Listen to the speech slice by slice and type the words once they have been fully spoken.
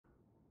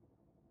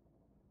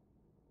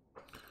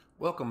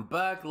Welcome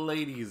back,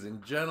 ladies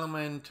and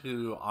gentlemen,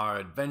 to our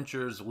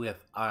adventures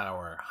with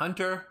our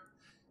hunter.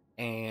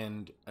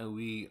 And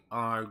we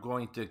are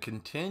going to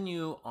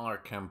continue our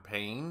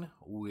campaign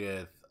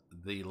with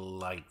the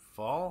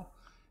LightFall.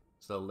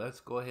 So let's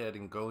go ahead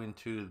and go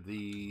into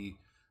the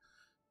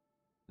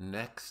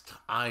next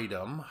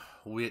item,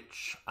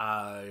 which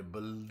I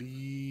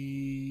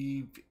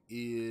believe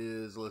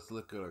is, let's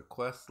look at our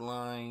quest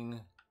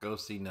line. Go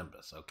see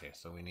Nimbus. Okay,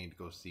 so we need to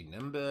go see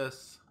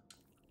Nimbus.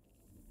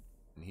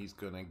 And he's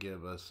gonna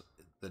give us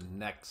the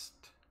next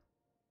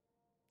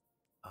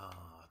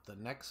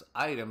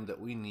item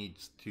that we need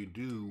to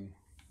do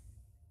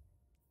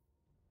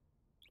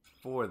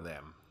for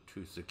them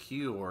to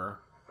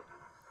secure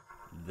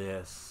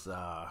this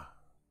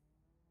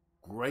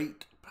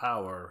great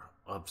power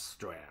of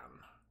Strand.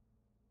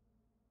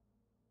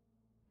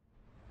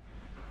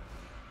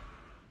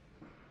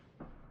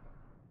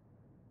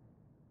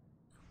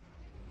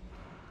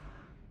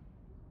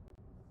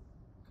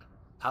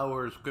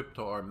 Power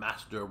Scriptor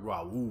Master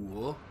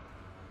Raoul.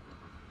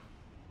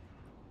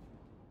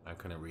 I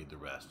couldn't read the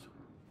rest.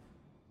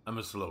 I'm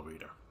a slow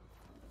reader.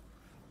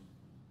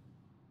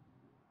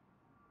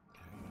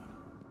 Okay.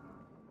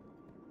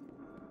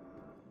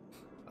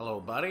 Hello,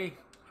 buddy.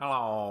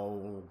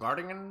 Hello,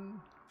 Guardian.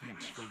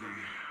 Thanks for the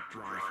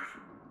drive.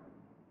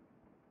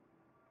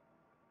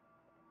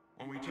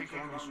 When we take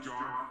on this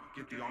job,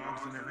 get the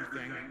odds and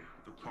everything,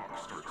 the clock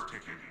starts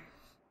ticking.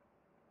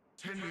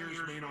 10 years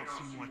may not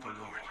seem like a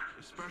lot,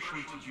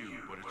 especially to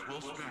you, but it's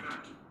well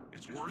spent.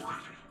 It's worth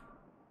it.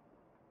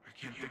 I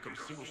can't think of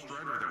a single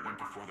strider that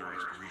went before their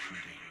expiration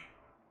date.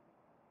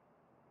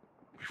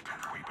 We've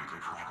got way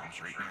bigger problems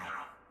right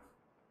now.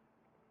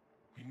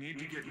 We need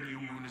to get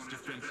New Moon's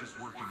defenses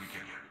working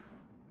again.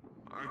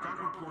 I got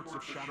reports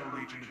of Shadow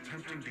Legion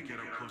attempting to get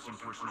up close and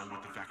personal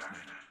with the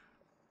Vexnet.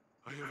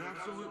 I have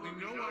absolutely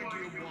no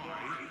idea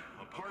why,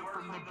 apart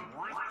from the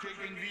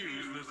breathtaking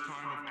views this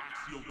time of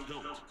axial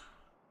tilt.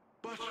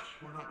 But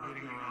we're not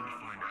waiting around to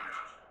find out.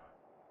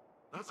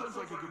 That sounds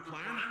like a good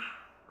plan,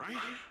 right?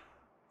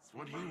 It's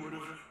what he would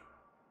have...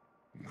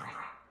 No,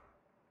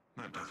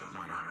 that doesn't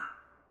matter.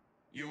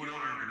 You and I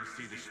are going to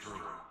see this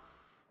through.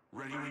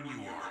 Ready when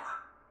you are.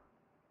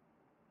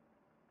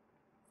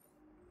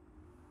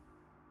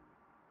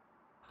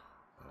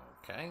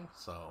 Okay,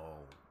 so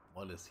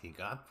what has he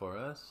got for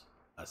us?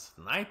 A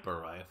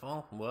sniper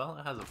rifle? Well,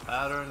 it has a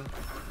pattern.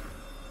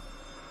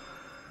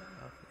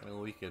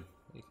 We could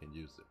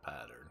use the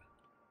pattern.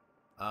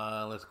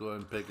 Let's go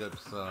ahead and pick up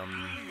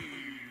some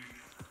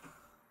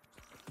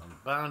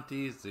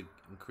bounties to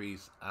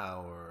increase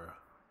our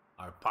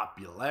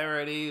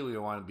popularity. We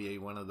want to be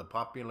one of the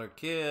popular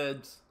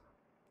kids.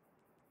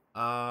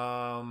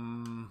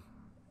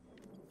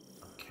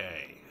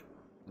 Okay.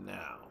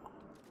 Now,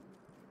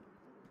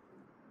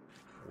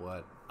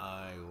 what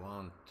I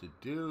want to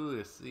do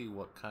is see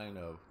what kind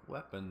of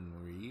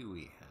weaponry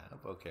we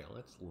have. Okay,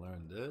 let's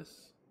learn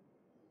this.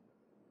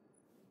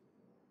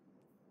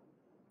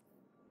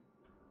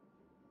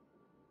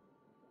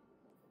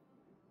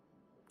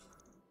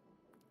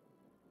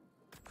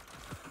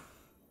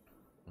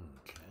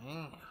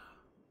 Okay.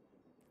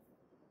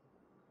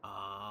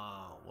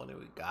 What do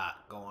we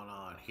got going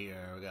on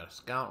here? We got a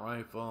scout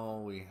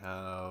rifle. We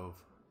have...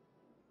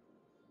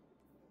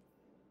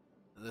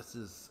 This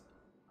is...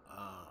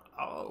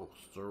 oh,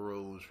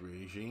 Soros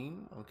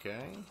regime.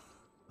 Okay.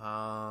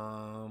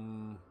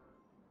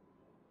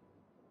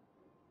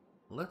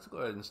 Let's go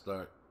ahead and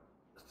start.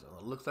 So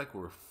it looks like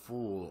we're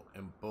full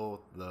in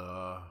both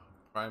the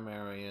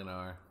primary and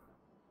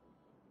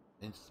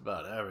in just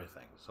about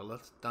everything. So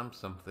let's dump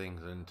some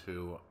things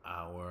into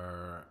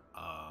our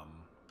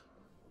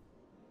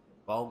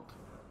vault,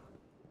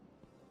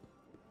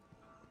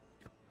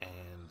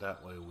 and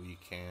that way we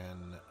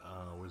can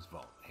where's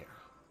vault here?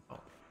 Oh,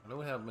 I know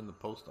we have them in the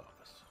post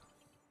office.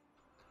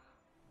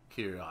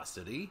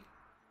 Curiosity.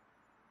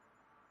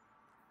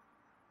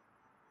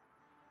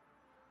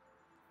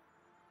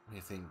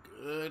 Anything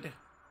good?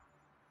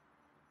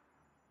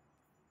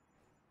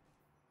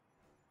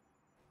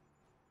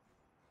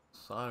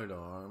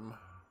 Sidearm,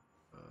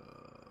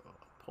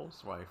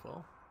 pulse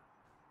rifle,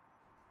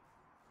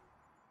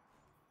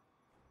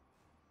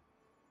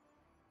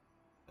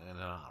 and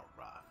an auto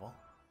rifle,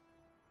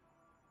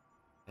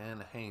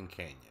 and a hand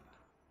canyon.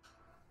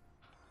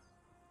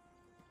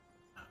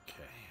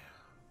 Okay.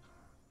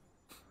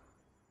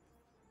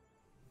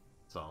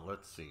 So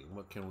let's see,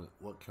 what can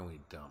we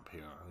dump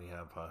here? We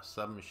have a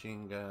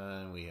submachine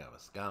gun, we have a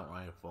scout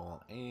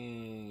rifle,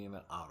 and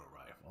an auto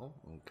rifle.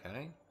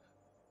 Okay.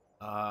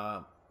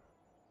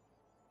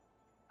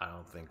 I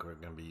don't think we're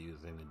gonna be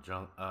using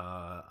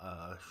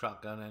the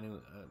shotgun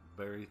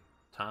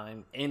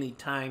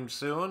anytime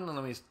soon.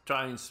 Let me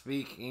try and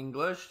speak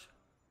English.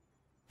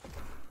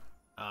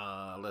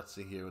 Let's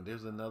see here.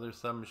 There's another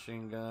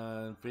submachine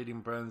gun,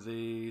 feeding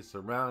frenzy,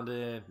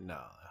 surrounded. No.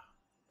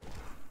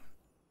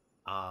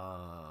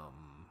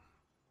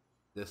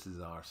 This is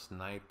our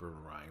sniper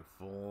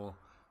rifle.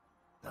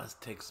 It does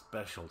take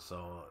special,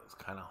 so it's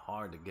kind of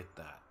hard to get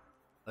that.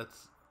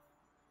 Let's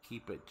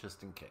keep it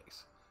just in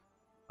case.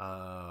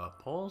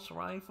 Pulse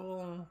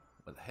rifle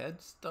with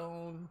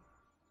headstone.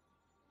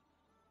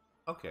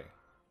 Okay,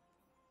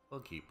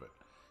 we'll keep it.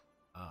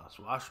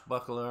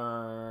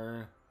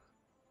 Swashbuckler,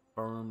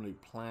 firmly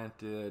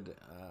planted.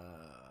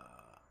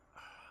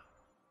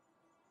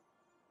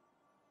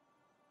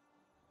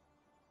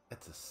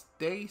 It's a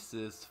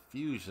stasis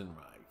fusion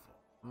rifle.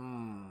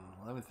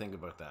 Let me think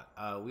about that.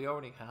 We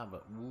already have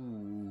it.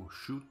 Ooh,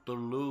 shoot the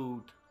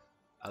loot.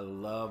 I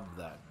love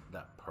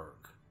that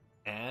perk.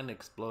 And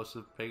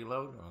explosive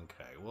payload.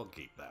 Okay, we'll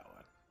keep that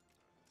one.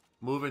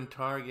 Moving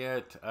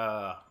target.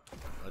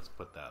 Let's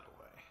put that away.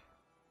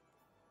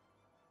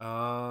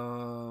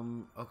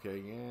 Okay,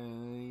 yeah,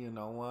 you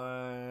know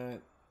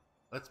what?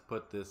 Let's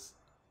put this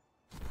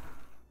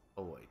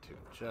away too,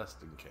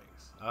 just in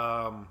case.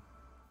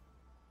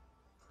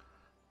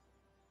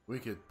 We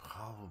could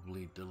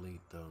probably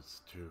delete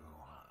those two.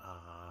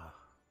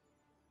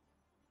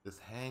 This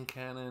hand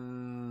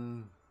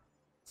cannon,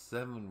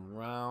 7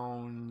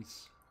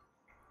 rounds.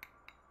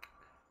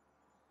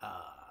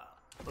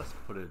 Let's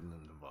put it in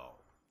the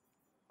vault.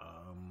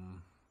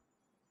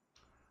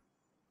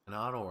 An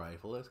auto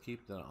rifle. Let's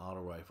keep the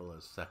auto rifle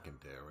as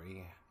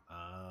secondary.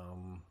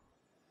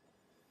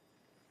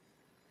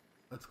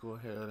 Let's go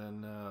ahead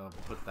and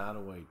put that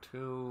away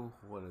too.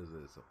 What is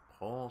this? A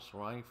pulse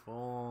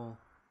rifle.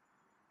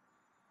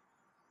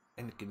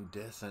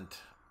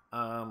 Incandescent.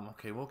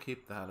 Okay, we'll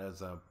keep that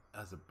as a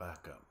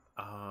backup.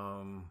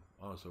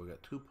 Oh, so we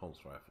got 2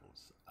 pulse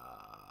rifles.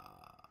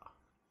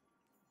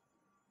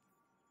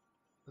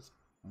 Let's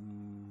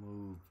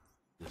move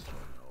this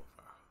one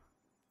over.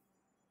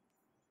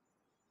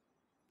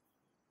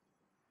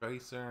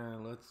 Tracer,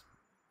 let's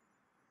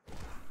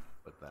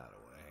put that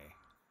away.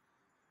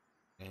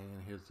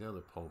 And here's the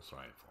other pulse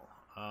rifle.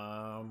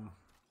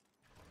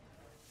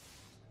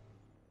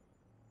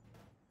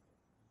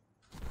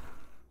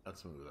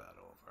 Let's move that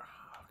over.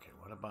 Okay,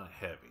 what about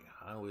heavy?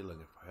 How are we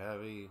looking for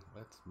heavy?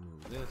 Let's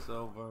move this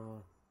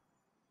over.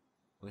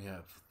 We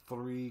have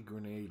 3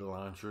 grenade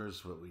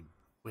launchers, but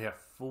we have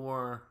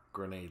 4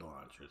 grenade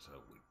launchers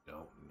that we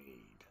don't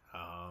need.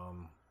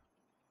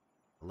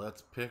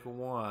 Let's pick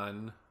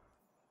one.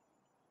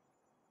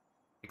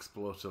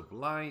 Explosive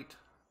light,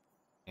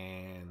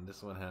 and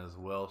this one has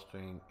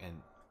wellstream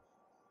and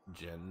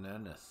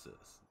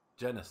Genesis.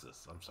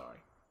 I'm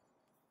sorry.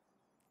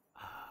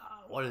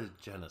 What does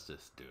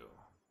Genesis do?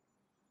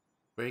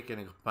 Breaking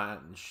a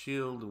combatant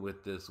shield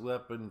with this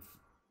weapon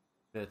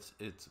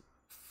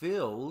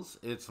fills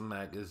its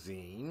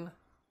magazine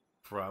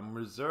from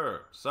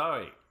reserve.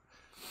 Sorry,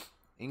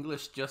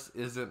 English just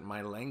isn't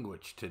my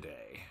language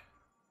today.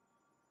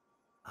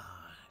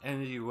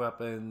 Energy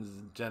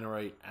weapons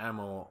generate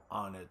ammo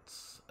on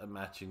its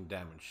matching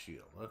damage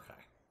shield. Okay.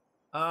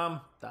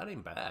 That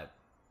ain't bad.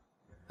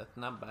 That's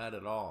not bad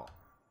at all.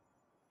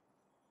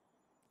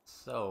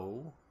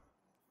 So,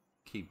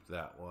 keep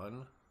that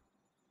one.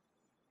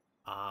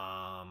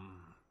 Oh,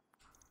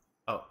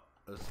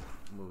 let's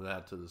move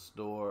that to the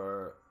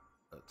store.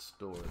 Let's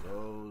store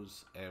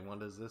those. And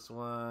what is this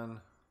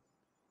one?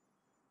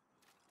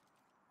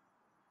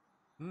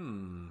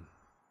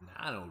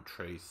 Nano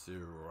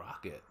tracer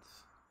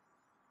rockets.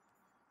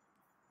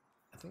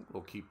 I think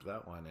we'll keep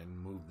that one and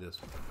move this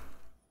one.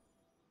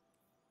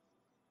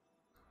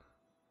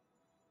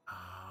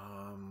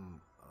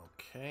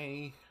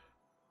 Okay.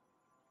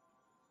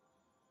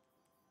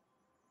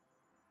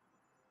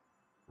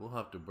 We'll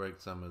have to break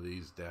some of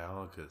these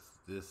down because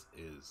this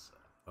is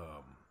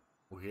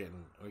we're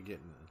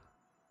getting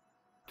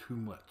too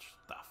much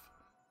stuff.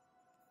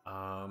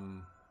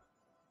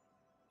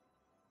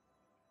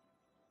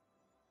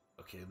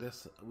 Okay,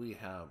 this we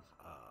have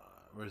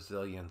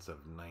resilience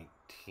of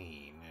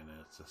 19, and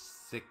it's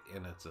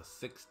a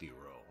 60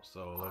 roll.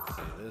 So let's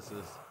see, this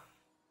is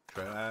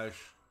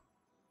trash.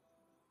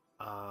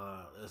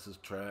 This is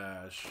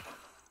trash.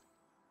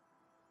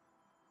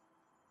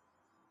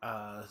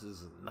 This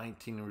is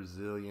 19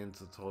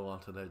 resilience. Let's hold on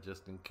to that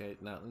just in case.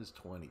 Now this is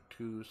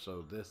 22,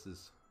 so this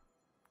is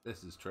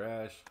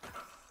trash.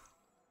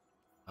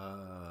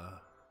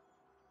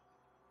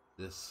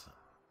 This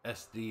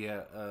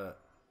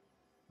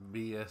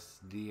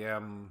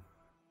BSDM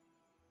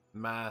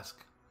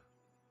mask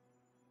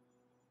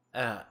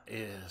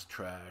is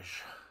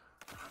trash,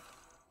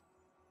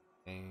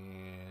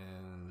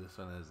 and this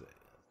one is,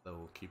 so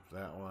we'll keep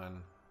that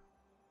one.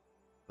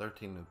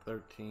 13 and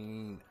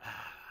 13.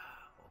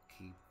 We'll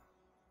keep.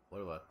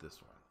 What about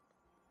this one?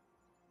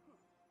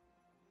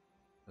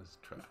 This is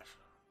trash.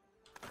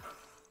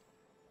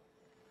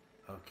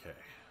 Okay.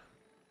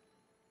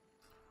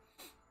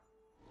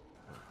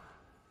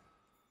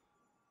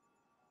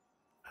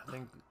 I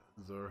think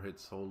Zor had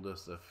sold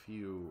us a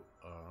few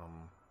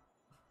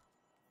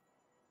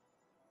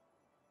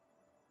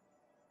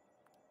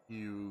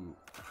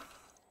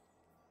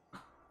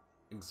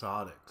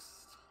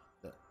exotics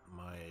that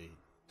my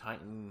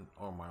Titan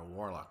or my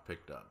Warlock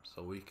picked up,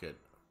 so we could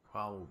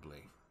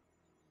probably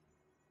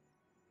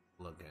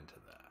look into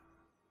that.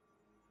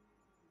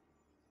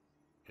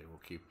 Okay, we'll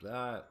keep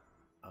that.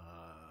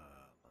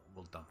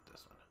 we'll dump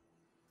this one.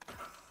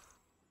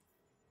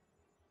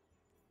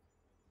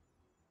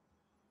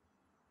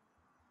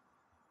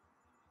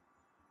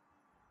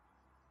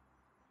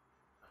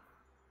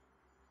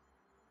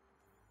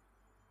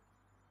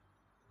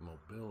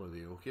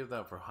 Mobility, we'll give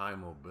that for high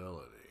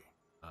mobility.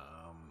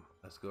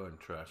 Let's go ahead and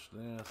trash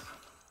this.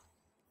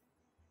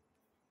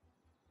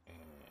 And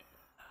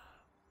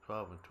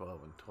 12 and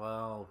 12 and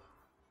 12.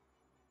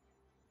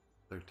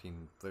 13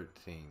 and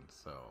 13,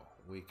 so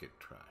we could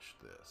trash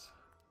this.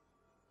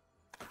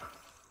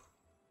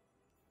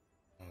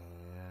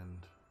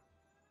 And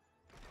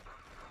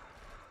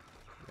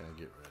I'm gonna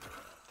get rid of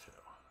that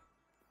too.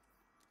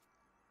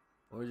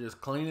 We're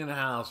just cleaning the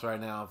house right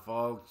now,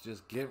 folks.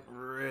 Just get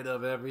rid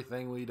of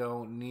everything we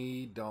don't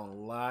need,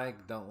 don't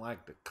like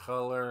the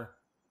color.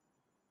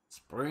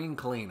 Spring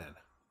cleaning.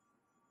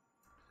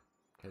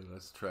 Okay,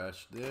 let's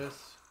trash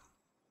this.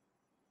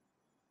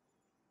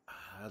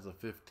 Has a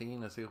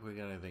 15. Let's see if we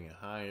got anything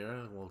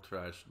higher. We'll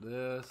trash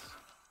this.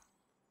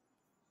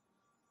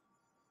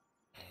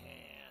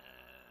 And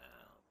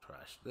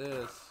trash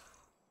this.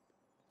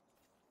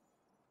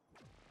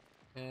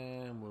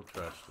 And we'll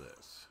trash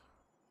this.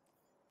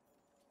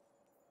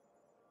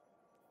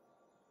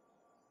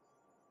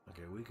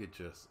 Okay, we could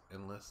just,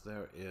 unless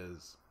there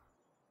is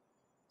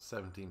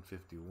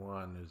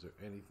 1751, is there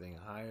anything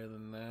higher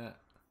than that?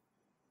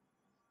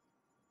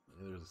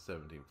 There's a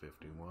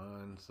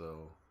 1751,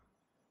 so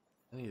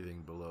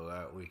anything below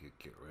that we could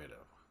get rid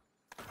of.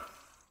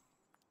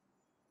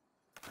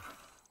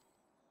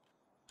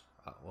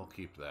 We'll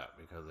keep that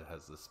because it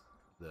has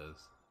the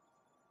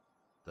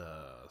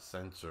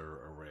sensor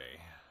array.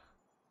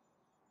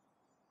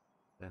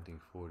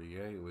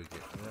 1748 we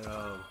get rid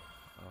of.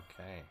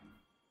 Okay.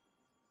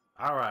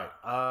 Alright,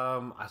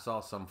 I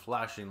saw some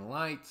flashing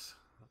lights.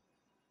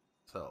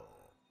 So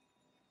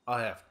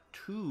I have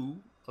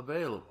 2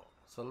 available.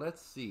 So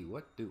let's see,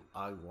 what do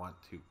I want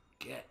to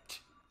get?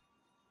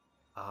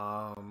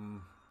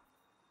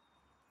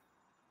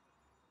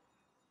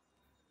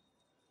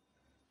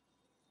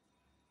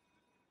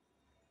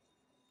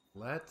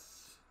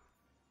 Let's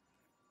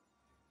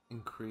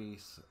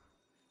increase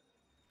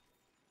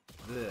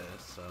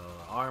this. So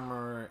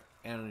armor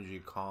energy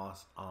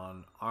cost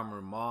on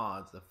armor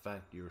mods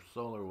affect your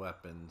solar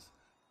weapons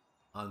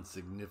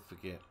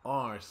unsignificant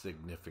or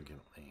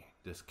significantly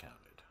discounted.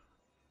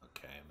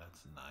 Okay,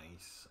 that's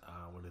nice.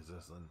 What is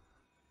this one?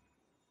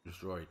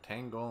 Destroy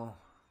Tangle.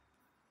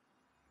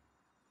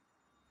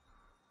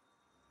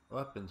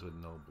 Weapons with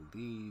noble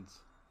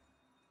deeds.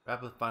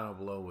 Rapid final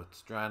blow with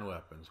strand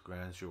weapons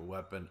grants your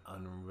weapon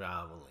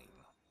unraveling.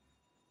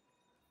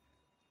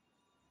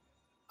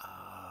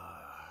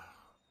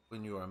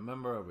 When you are a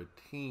member of a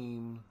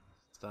team,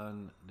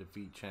 stun,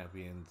 defeat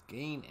champions,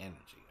 gain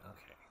energy.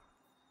 Okay.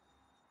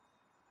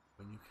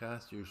 When you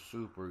cast your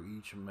super,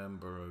 each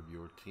member of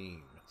your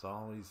team, it's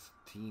always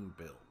team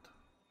build.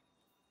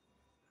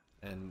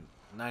 And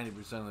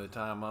 90% of the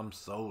time I'm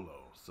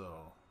solo,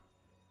 so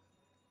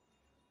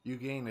you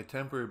gain a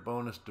temporary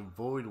bonus to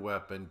void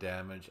weapon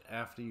damage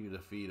after you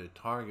defeat a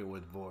target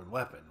with void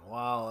weapon,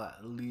 while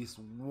at least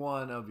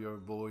one of your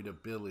void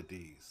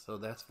abilities. So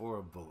that's for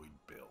a void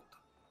build.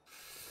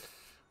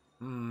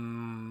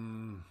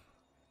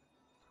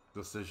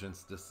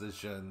 Decisions.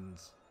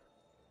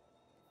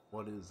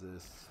 What is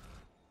this?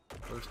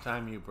 First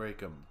time you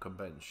break a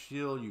combatant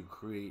shield, you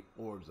create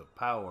orbs of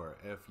power.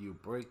 If you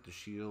break the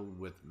shield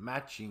with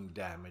matching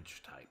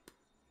damage type.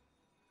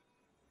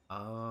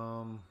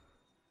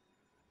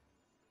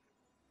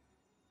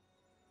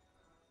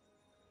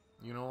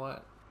 You know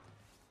what?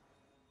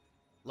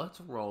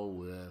 Let's roll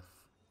with,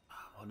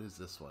 what is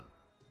this one?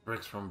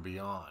 Bricks from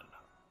Beyond.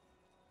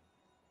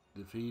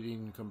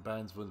 Defeating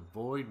combatants with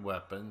void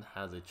weapon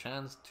has a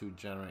chance to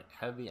generate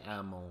heavy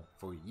ammo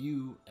for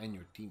you and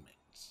your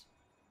teammates.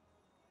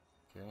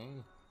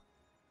 Okay.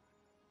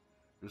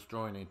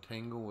 Destroying a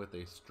tangle with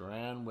a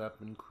strand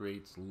weapon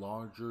creates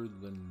larger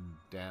than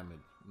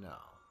damage. No.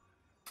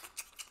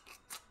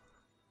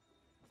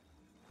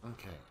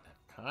 Okay,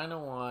 I kind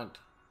of want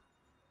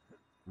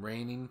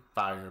raining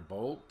fire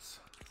bolts.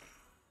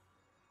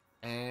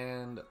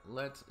 And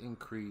let's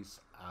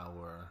increase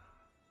our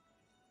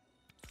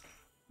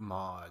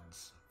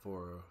mods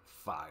for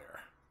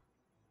fire.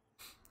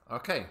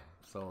 Okay,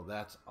 so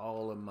that's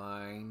all of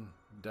mine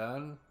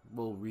done.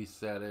 We'll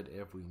reset it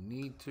if we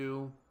need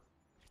to.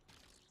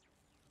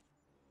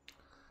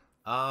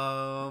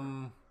 I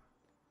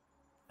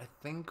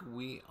think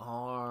we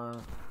are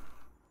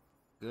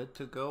good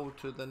to go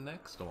to the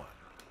next one.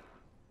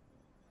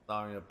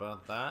 Sorry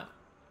about that.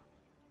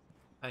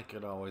 I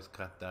could always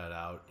cut that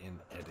out in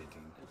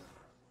editing.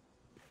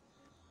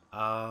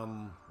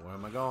 Where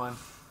am I going?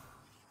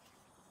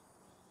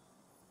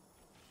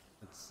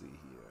 Let's see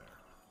here.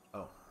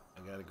 Oh, I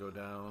gotta go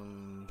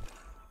down.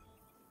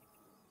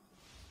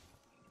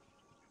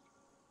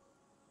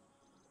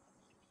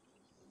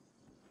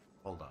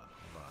 Hold on.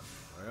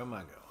 Where am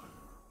I going?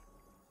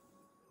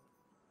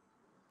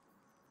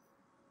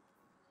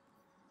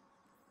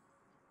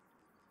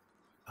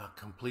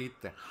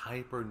 Complete the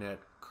HyperNet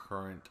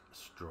current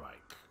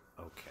strike.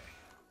 Okay.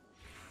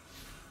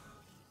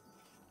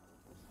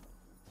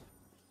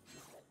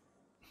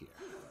 Here.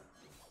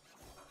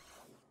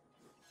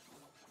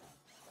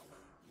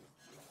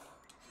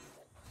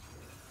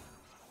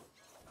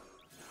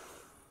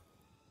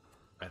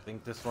 I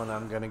think this one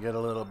I'm gonna get a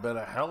little bit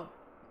of help.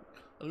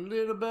 A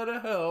little bit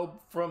of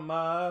help from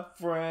my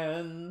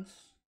friends.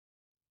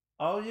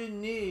 All you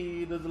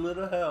need is a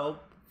little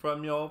help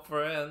from your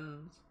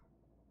friends.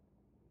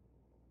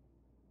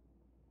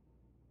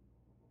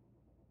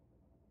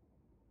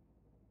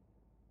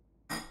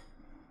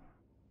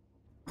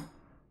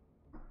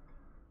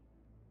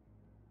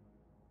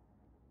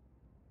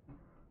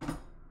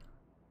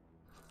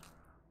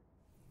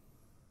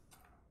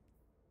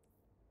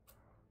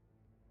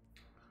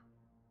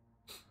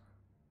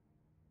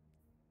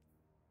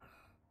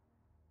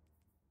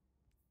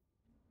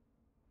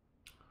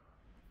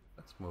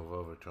 Let's move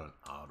over to an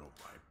auto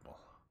rifle.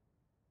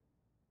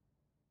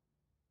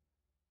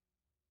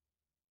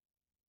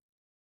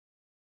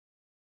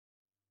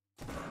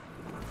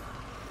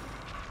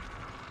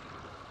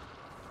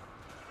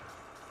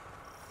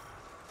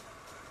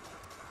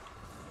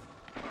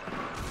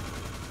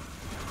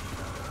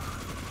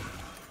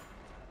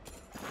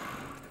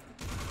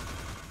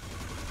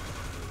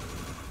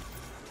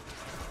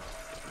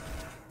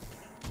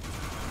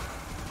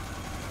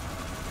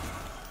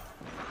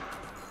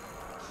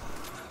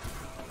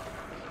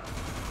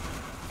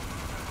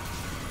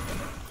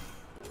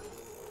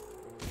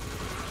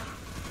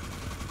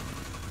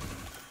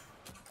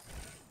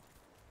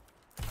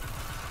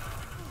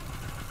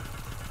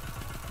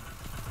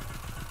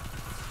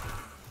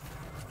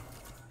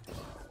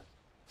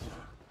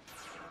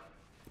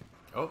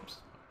 Oops,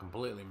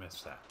 completely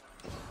missed that.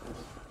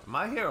 Am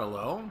I here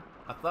alone?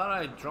 I thought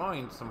I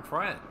joined some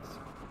friends.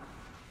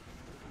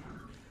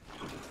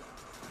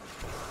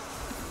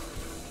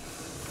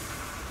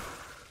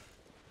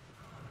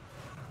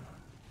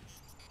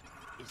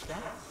 Is that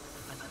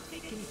a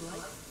Taken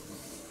blight?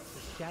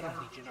 The Shadow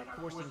Legion are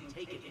forcing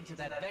Taken into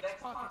that Vex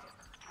pocket.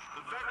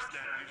 The Vex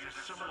net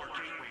uses similar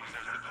gateways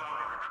as the Cloud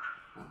Arc,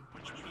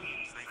 which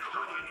means they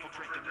could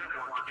infiltrate the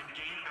network and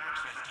gain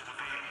access to the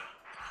Veil.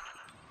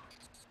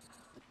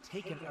 The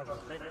Taken are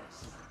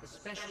relentless,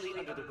 especially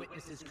under the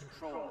Witness's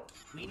control.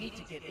 We need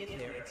to get in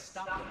there and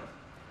stop them.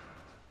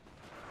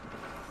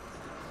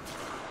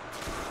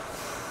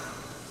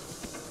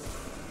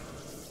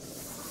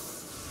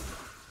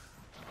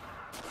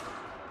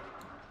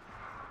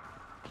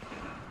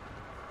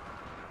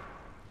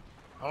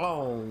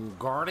 Hello,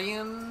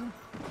 Guardian?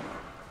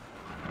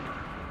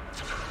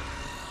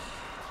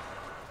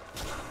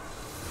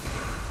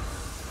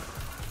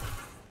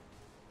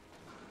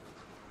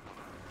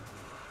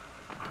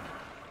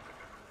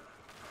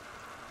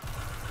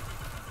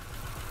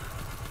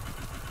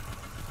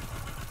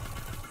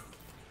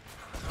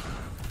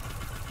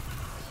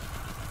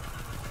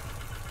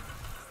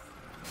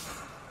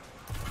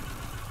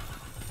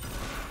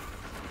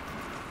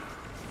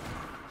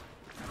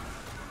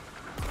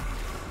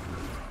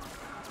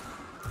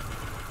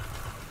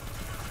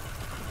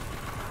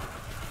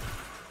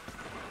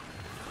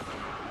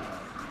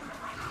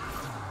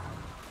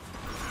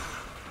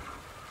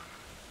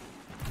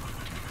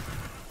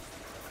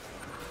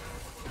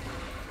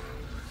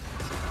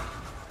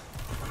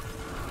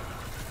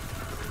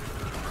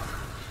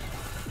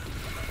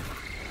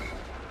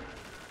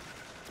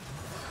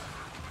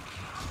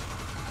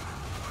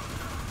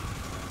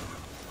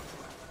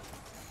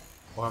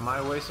 Or am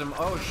I wasting?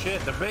 Oh shit,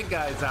 the big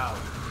guy's out.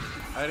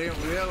 I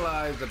didn't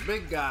realize the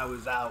big guy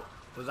was out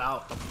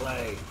to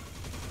play.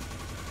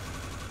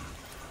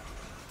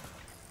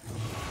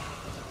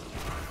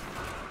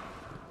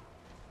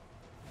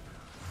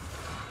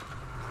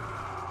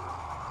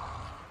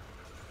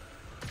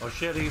 Oh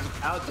shit, he's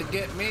out to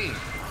get me.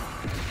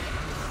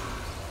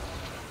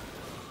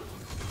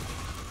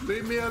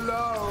 Leave me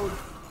alone.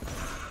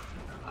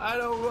 I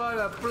don't want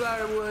to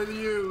play with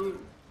you.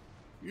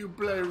 You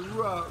play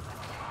rough.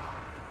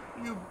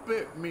 You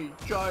bit me,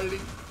 Charlie.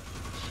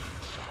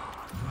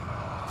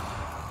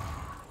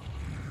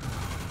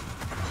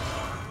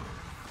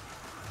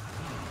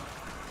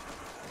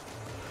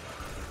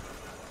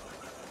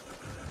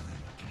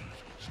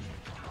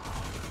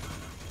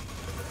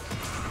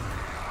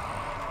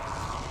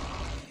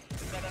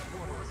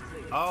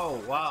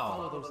 Oh,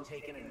 wow.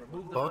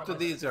 Both of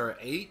these are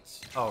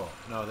 8s? Oh,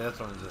 no, this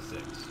one's a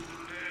 6.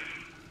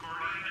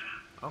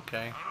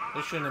 Okay.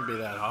 This shouldn't be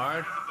that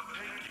hard.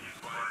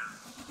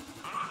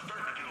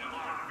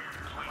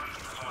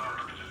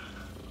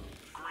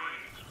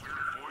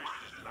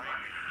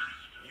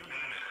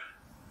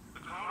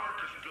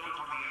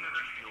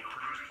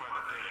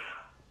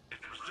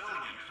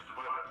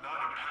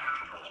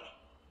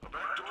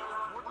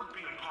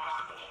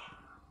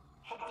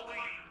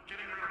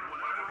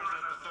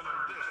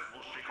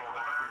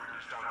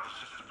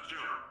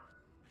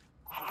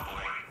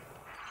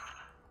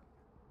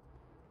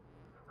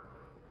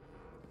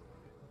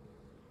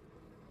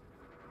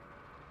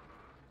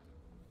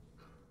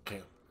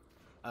 Okay,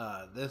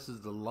 this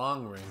is the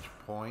long range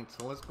point,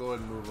 so let's go ahead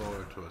and move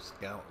over to a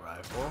scout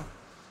rifle.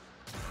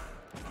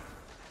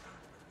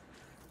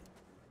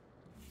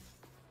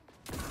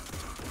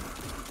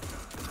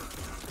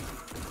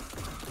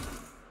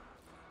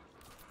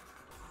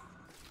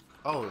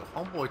 Oh,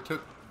 homeboy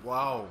took...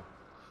 Wow.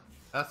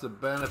 That's the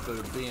benefit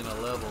of being a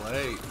level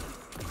 8.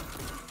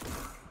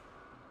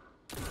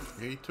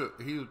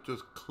 He was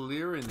just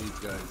clearing these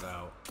guys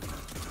out.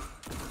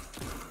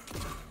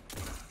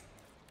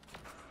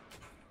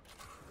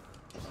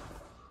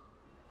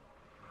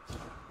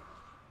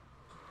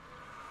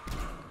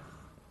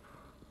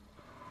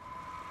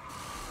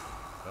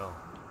 Oh.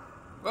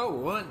 Oh,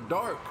 it went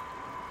dark.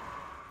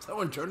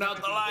 Someone turned out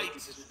the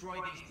lights. Destroy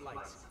these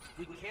lights.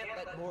 We can't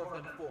let more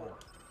of them form.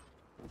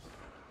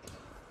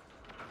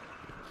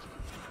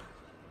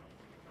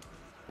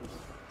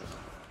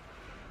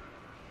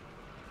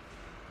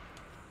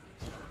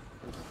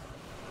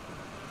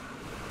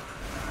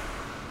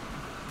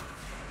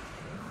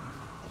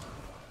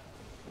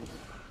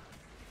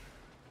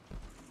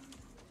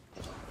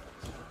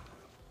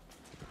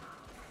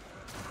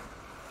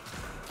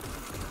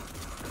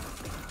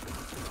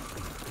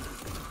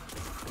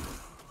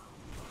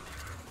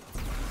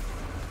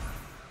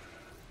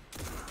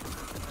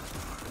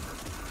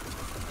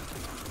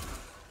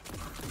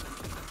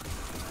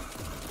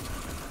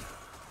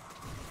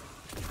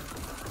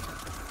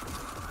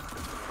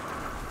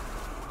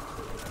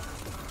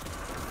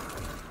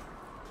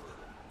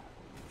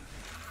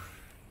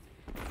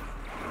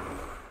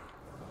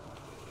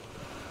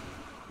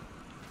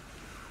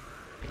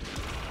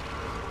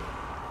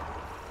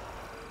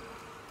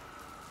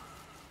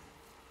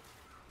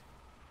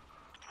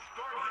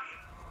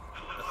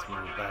 Let's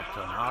move back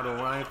to an auto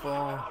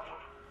rifle.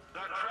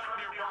 That track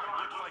nearby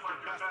looks like your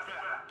best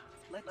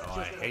bet. Let's Oh,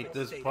 I just hate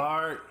this stay-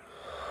 part.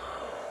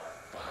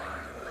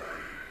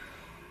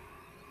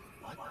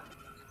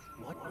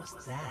 What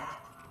was that?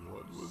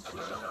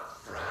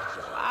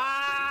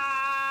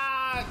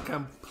 Ah!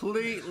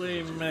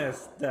 Completely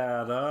messed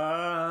that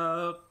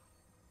up.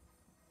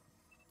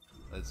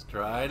 Let's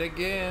try it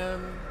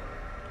again.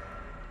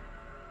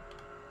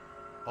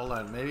 Hold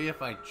on, maybe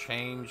if I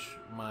change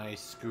my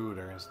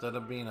scooter instead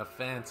of being a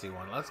fancy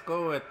one. Let's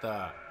go with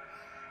Damn,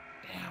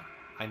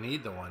 I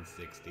need the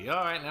 160.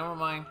 Alright, never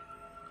mind.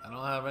 I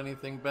don't have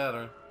anything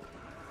better.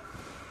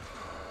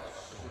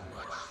 So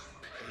much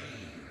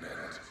pain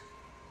and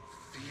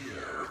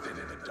fear within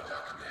the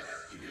darkness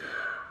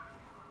here.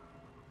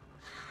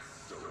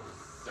 So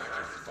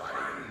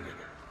satisfying.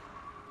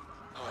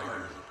 I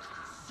will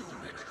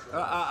consume it.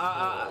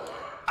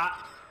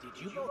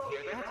 Did you both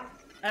hear that?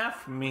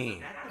 F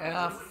me.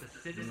 F The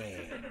citizens me.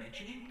 have been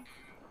mentioning?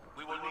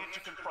 We will need to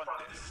confront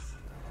this.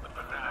 But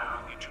for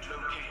now, we need to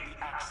locate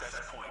the access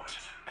point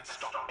and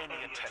stop any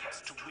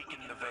attempts to weaken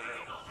the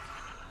veil.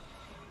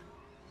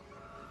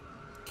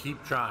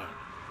 Keep trying.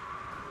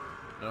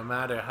 No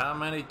matter how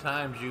many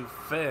times you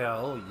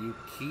fail, you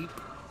keep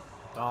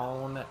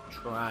on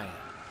trying.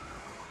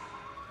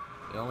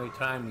 The only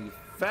time you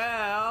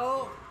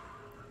fail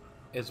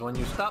is when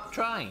you stop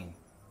trying.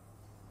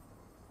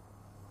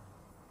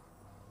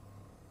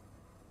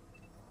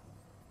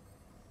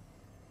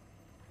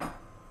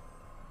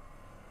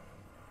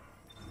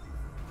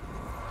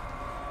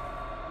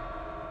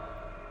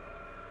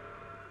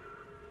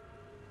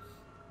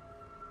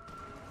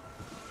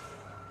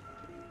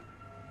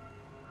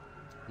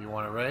 You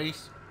want to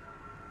race?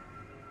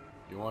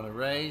 You want to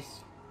race?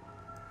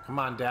 Come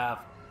on, Dav.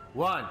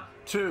 1,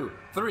 2,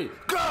 3,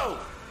 go!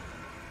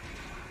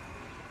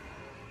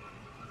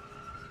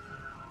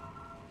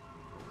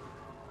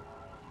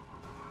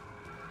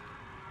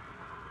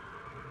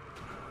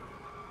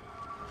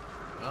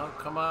 Oh,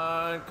 come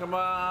on, come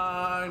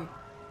on!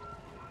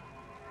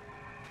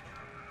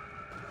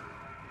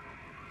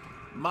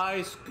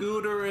 My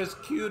scooter is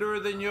cuter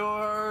than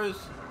yours.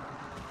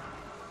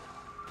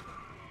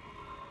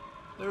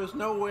 There's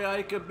no way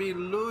I could be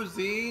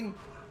losing.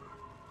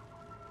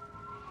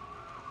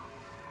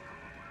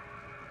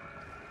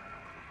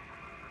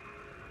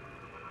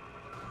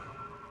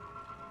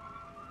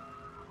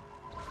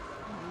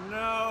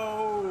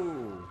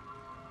 No.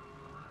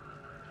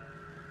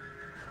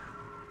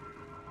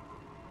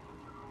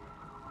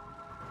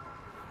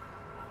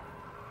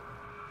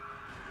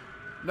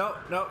 No,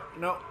 no,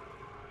 no.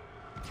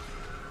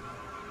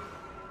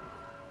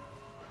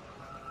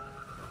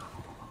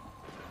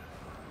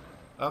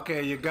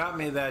 Okay, you got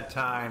me that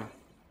time.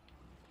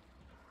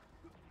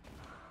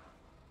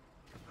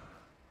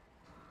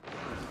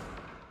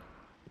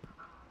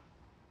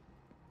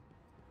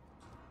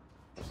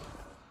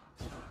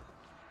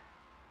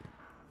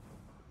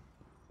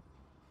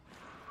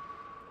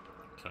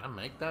 Can I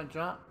make that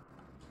jump?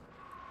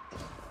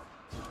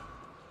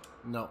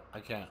 No,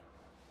 I can't.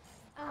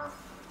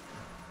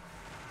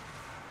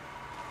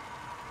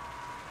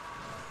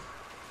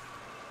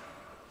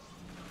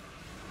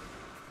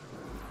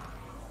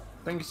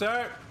 Thank you,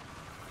 sir.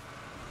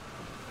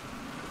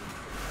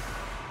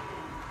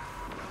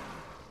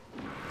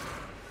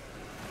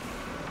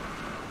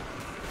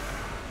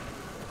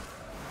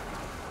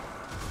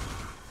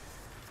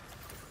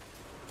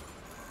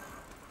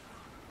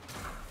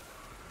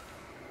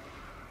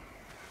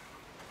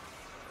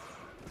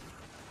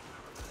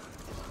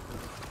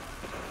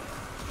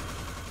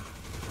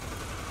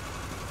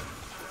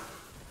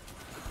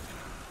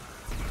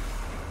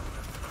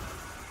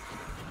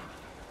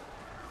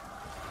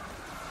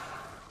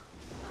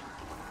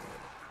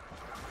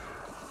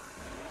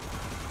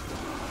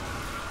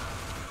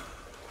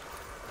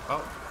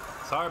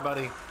 Sorry,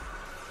 buddy.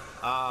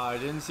 I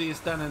didn't see you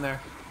standing there.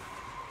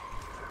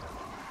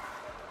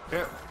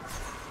 Here.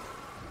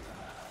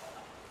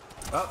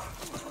 Oh,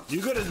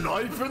 you got a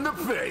knife in the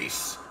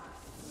face.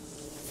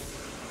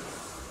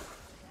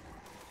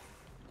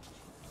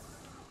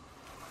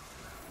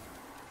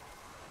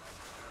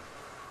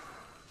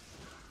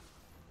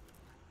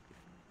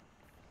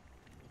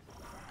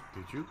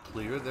 Did you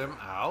clear them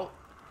out?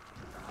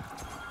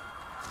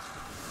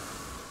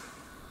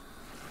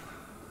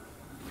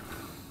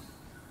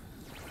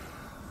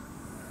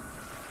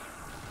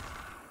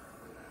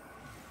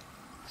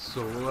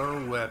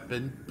 Solar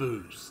weapon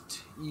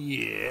boost.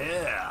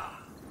 Yeah.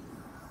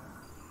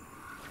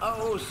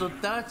 Oh, so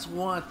that's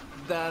what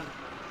that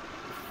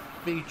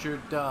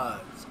feature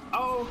does.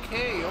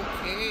 Okay,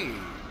 okay.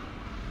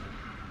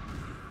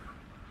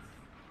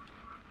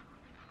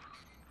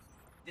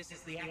 This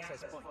is the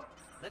access point.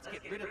 Let's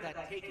get rid of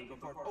that taking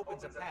before it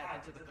opens a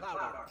path into the cloud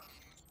arc.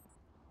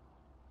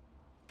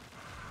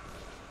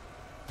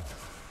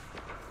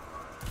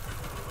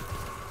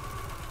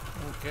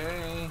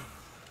 Okay.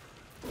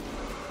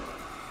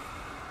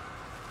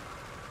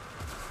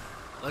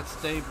 Let's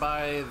stay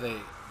by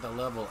the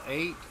level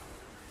 8.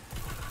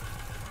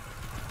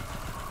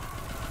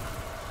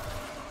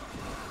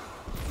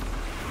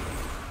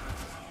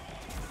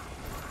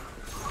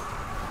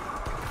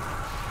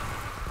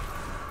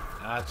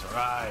 That's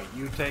right.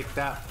 You take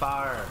that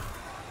fire.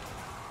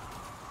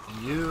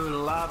 You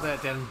love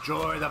it.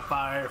 Enjoy the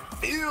fire.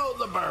 Feel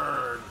the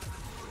burn.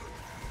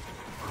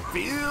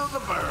 Feel the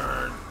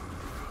burn.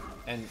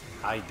 And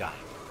I died.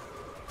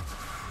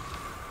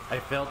 I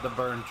felt the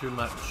burn too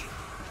much.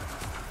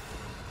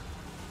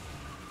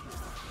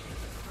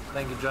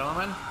 Thank you,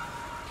 gentlemen.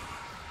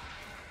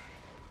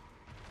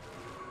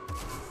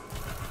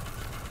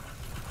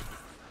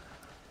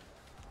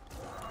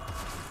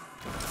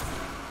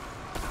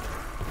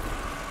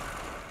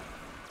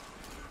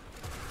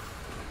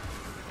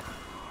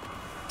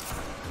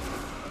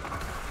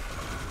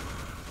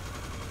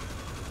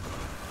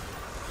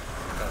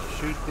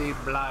 Shoot the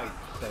blight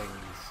things.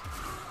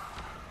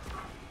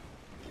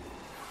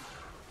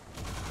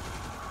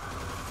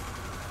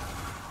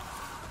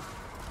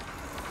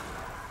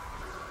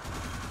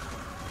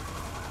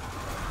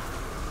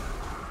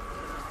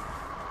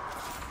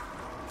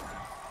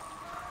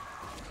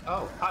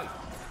 Oh, hi.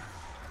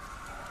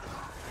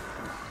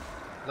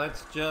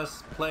 Let's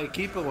just play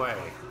keep away.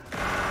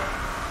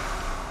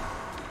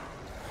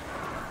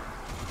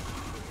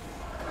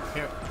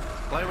 Here,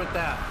 play with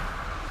that.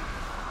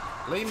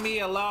 Leave me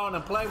alone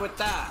and play with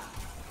that.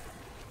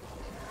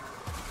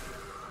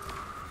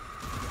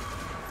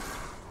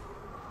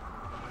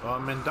 Oh,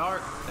 I'm in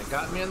dark. They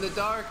got me in the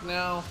dark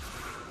now.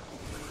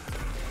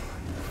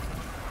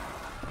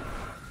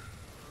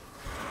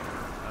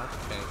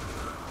 Okay.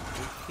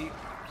 Keep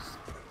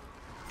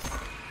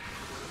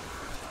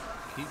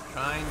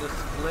trying to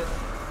split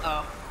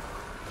up.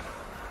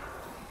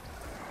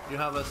 You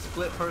have a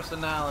split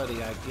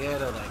personality. I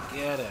get it. I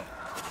get it.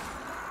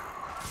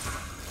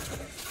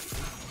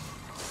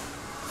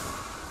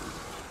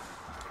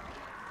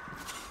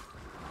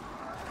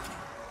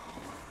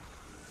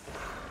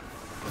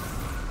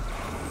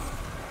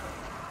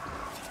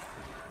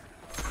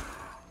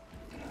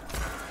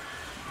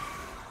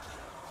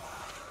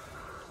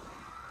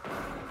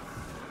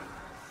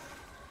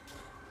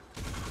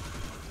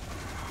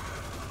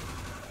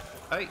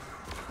 Hey.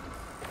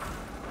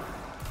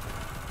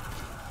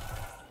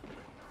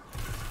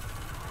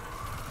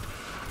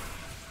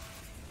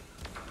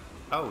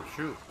 Oh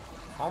shoot.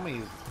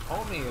 Homie is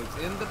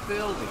in the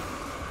building.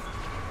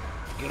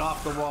 Get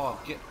off the wall.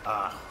 Get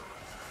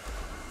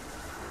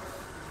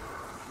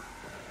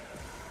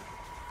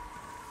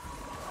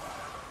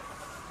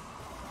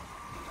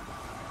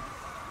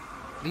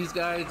These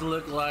guys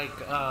look like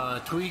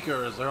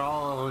tweakers. They're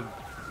all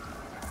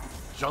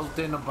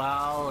jolting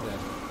about and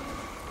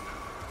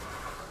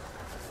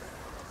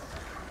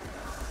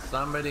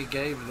somebody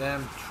gave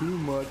them too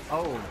much.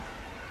 Oh,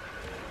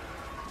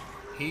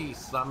 he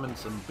summoned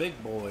some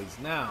big boys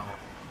now.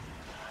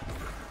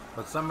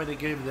 But somebody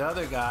gave the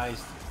other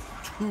guys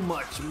too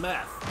much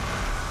meth.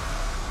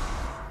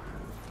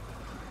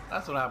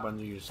 That's what happens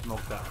when you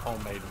smoke that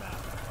homemade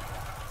meth.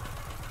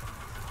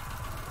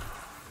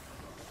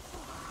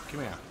 Come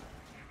here.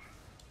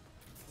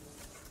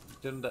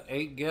 Didn't the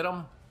 8 get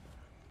him?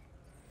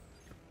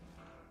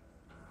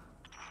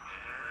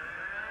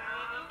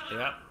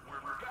 Yep.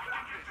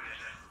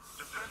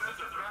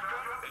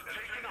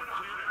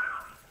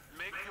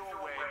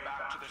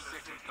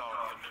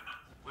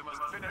 We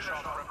must finish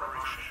our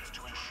preparations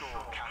to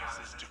ensure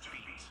Callus'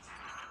 defeat.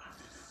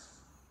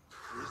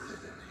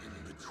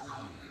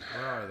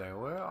 Where are they?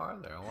 Where are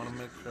they? I want to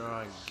make sure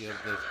I give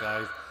this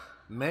guy.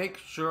 Make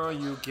sure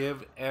you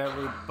give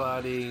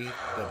everybody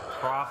the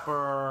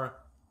proper.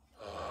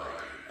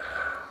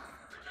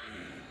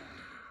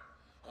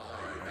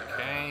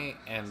 Okay,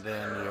 and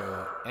then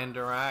you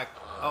interact.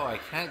 Oh, I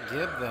can't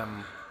give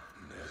them.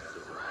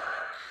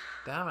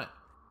 Damn it.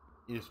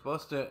 You're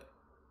supposed to.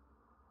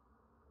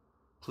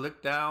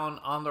 click down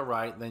on the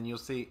right, then you'll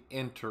see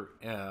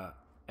interact,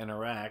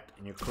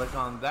 and you click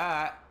on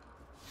that,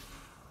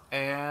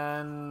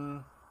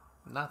 and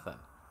nothing.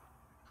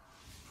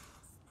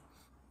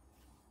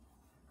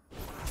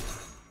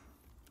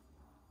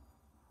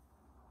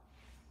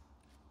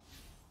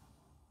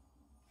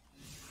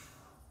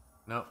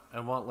 No,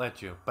 it won't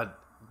let you. But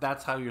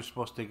that's how you're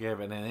supposed to give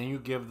it, and then you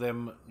give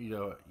them,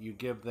 you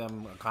give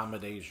them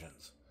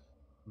accommodations.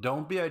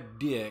 Don't be a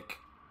dick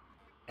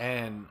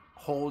and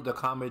hold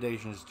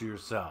accommodations to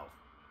yourself.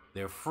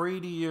 They're free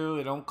to you.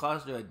 It don't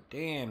cost you a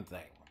damn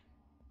thing.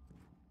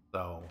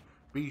 So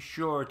be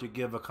sure to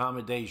give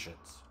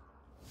accommodations.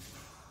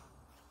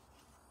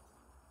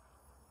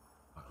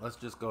 All right, let's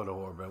just go to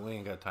orbit. We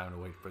ain't got time to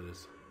wait for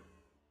this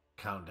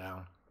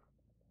countdown.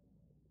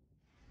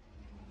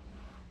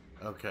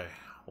 Okay,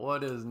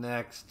 what is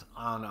next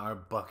on our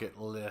bucket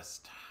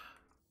list?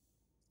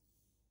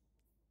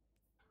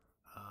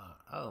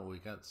 Oh, we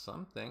got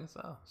some things.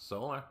 Oh,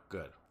 solar.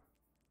 Good.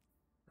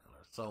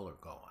 Solar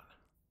going.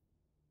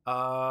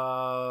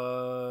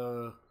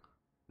 Now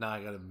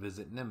I gotta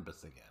visit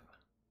Nimbus again.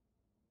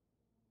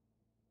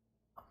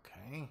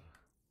 Okay.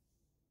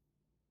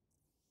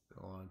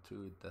 Go on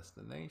to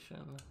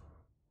destination.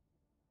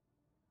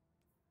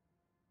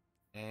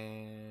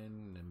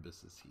 And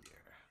Nimbus is here.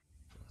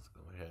 Let's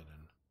go ahead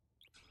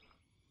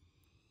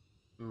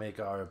and make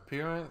our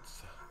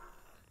appearance.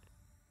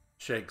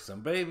 Shake some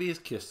babies,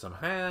 kiss some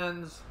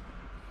hands.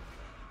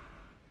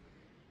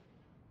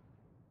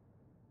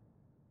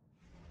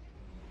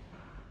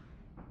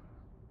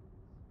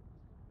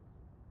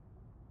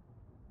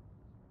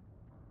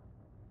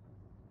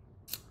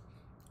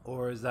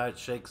 Or is that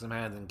shake some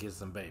hands and kiss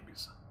some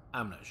babies?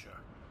 I'm not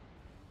sure.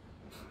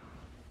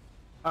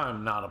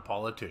 I'm not a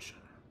politician.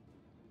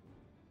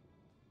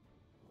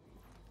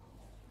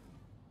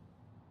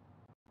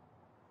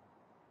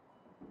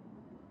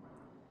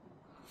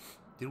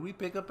 Did we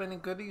pick up any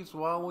goodies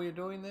while we were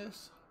doing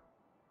this?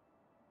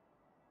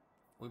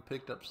 We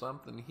picked up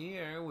something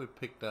here. We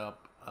picked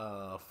up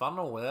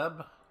funnel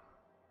web.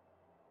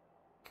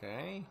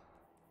 Okay.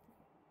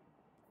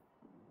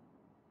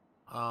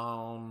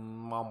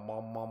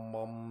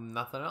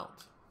 Nothing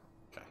else.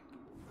 Okay.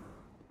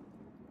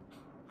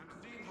 I'm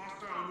seeing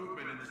hostile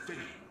movement in the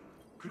city.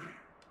 Could you...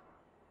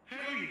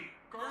 Hey,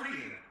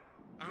 Guardian!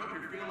 I hope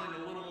you're feeling a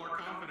little more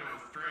confident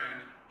with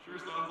Strand. Sure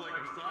sounds like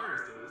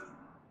Osiris is.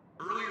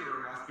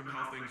 Earlier I asked him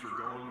how things were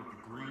going with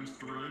the green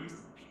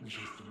strings,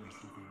 just to mess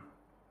with him.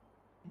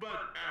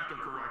 But after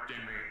correcting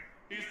me,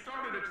 he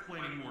started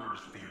explaining more of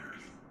his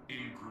theories,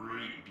 in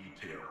great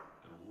detail,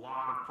 and a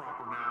lot of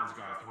proper nouns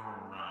got thrown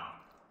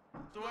around.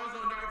 So I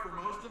zoned out for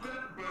most of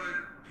it, but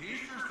he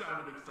sure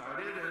sounded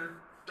excited, and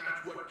that's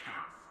what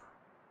counts.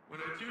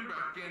 When I tuned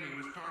back in, he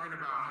was talking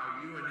about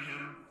how you and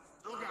him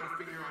still gotta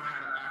figure out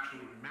how to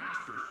actually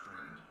master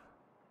Strand.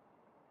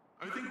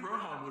 I think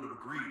Rohan would have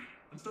agreed,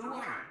 and so do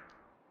I.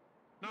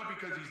 Not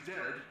because he's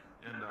dead,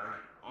 and I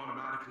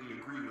automatically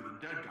agree with a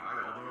dead guy,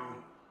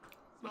 although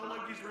it's not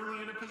like he's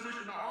really in a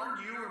position to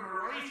argue, am I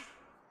right?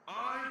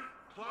 I,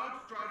 Cloud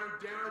Strider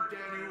Dara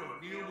Danu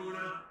of Neo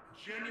Luna,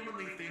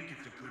 genuinely think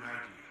it's a good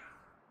idea.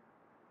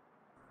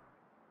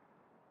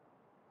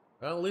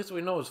 Well, at least we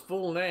know his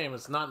full name.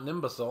 It's not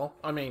Nimbusol.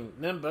 I mean,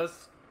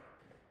 Nimbus.